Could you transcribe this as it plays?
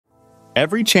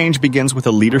Every change begins with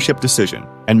a leadership decision,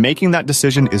 and making that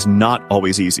decision is not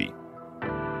always easy.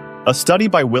 A study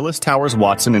by Willis Towers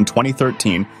Watson in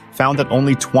 2013 found that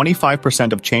only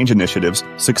 25% of change initiatives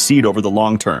succeed over the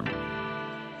long term.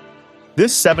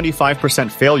 This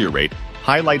 75% failure rate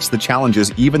highlights the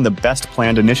challenges even the best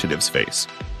planned initiatives face.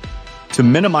 To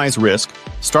minimize risk,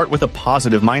 start with a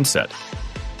positive mindset.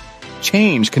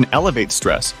 Change can elevate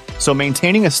stress, so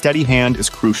maintaining a steady hand is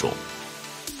crucial.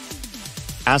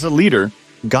 As a leader,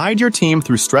 guide your team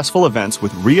through stressful events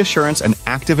with reassurance and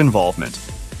active involvement.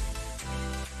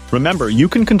 Remember, you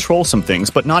can control some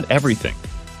things, but not everything.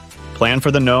 Plan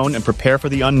for the known and prepare for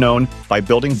the unknown by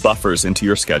building buffers into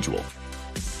your schedule.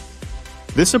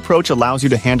 This approach allows you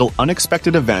to handle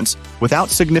unexpected events without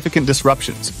significant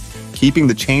disruptions, keeping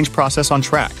the change process on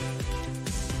track.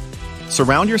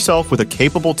 Surround yourself with a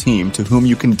capable team to whom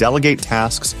you can delegate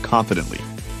tasks confidently.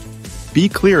 Be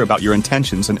clear about your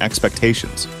intentions and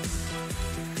expectations.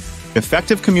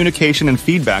 Effective communication and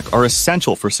feedback are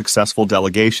essential for successful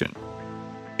delegation.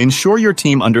 Ensure your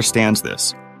team understands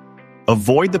this.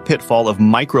 Avoid the pitfall of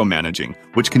micromanaging,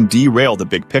 which can derail the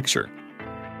big picture.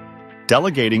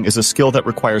 Delegating is a skill that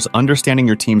requires understanding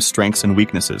your team's strengths and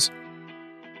weaknesses.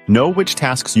 Know which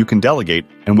tasks you can delegate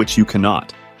and which you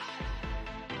cannot.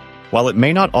 While it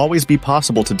may not always be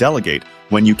possible to delegate,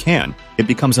 when you can, it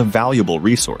becomes a valuable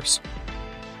resource.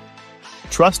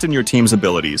 Trust in your team's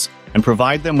abilities and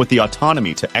provide them with the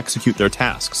autonomy to execute their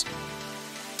tasks.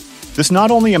 This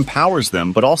not only empowers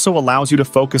them, but also allows you to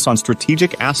focus on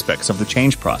strategic aspects of the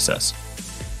change process.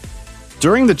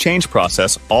 During the change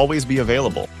process, always be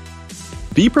available.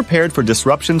 Be prepared for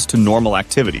disruptions to normal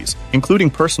activities, including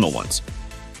personal ones.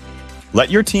 Let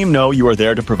your team know you are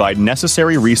there to provide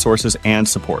necessary resources and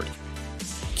support.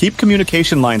 Keep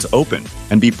communication lines open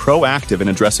and be proactive in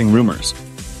addressing rumors.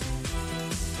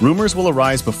 Rumors will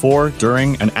arise before,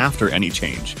 during, and after any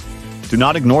change. Do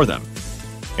not ignore them.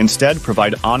 Instead,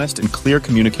 provide honest and clear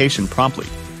communication promptly.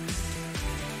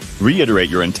 Reiterate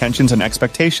your intentions and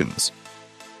expectations.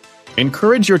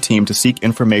 Encourage your team to seek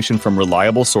information from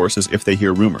reliable sources if they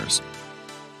hear rumors.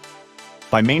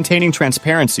 By maintaining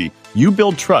transparency, you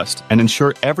build trust and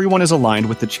ensure everyone is aligned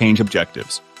with the change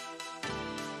objectives.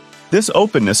 This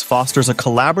openness fosters a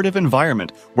collaborative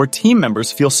environment where team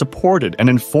members feel supported and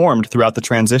informed throughout the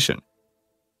transition.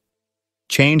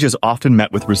 Change is often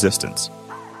met with resistance.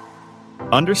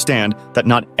 Understand that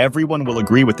not everyone will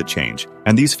agree with the change,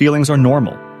 and these feelings are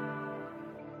normal.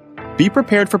 Be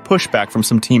prepared for pushback from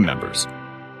some team members.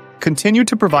 Continue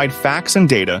to provide facts and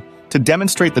data to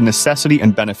demonstrate the necessity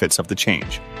and benefits of the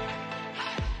change.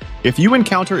 If you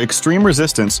encounter extreme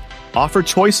resistance, offer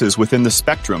choices within the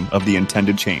spectrum of the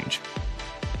intended change.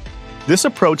 This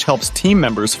approach helps team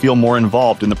members feel more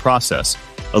involved in the process,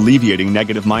 alleviating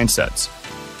negative mindsets.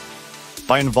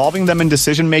 By involving them in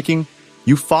decision-making,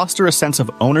 you foster a sense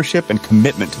of ownership and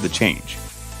commitment to the change.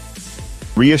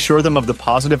 Reassure them of the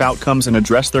positive outcomes and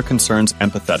address their concerns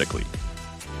empathetically.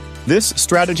 This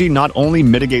strategy not only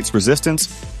mitigates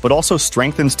resistance, but also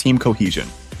strengthens team cohesion.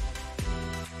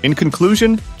 In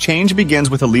conclusion, change begins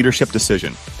with a leadership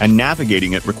decision, and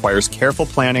navigating it requires careful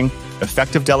planning,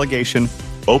 effective delegation,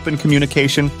 open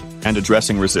communication, and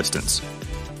addressing resistance.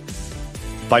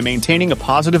 By maintaining a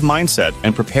positive mindset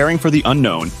and preparing for the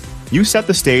unknown, you set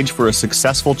the stage for a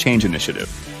successful change initiative.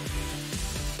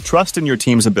 Trust in your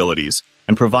team's abilities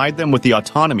and provide them with the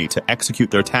autonomy to execute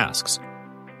their tasks.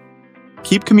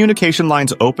 Keep communication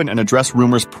lines open and address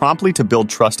rumors promptly to build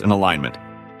trust and alignment.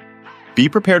 Be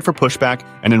prepared for pushback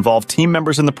and involve team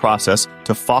members in the process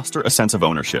to foster a sense of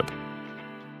ownership.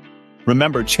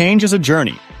 Remember, change is a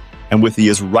journey, and with the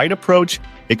right approach,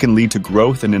 it can lead to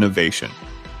growth and innovation.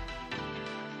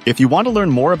 If you want to learn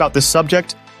more about this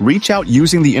subject, reach out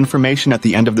using the information at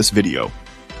the end of this video,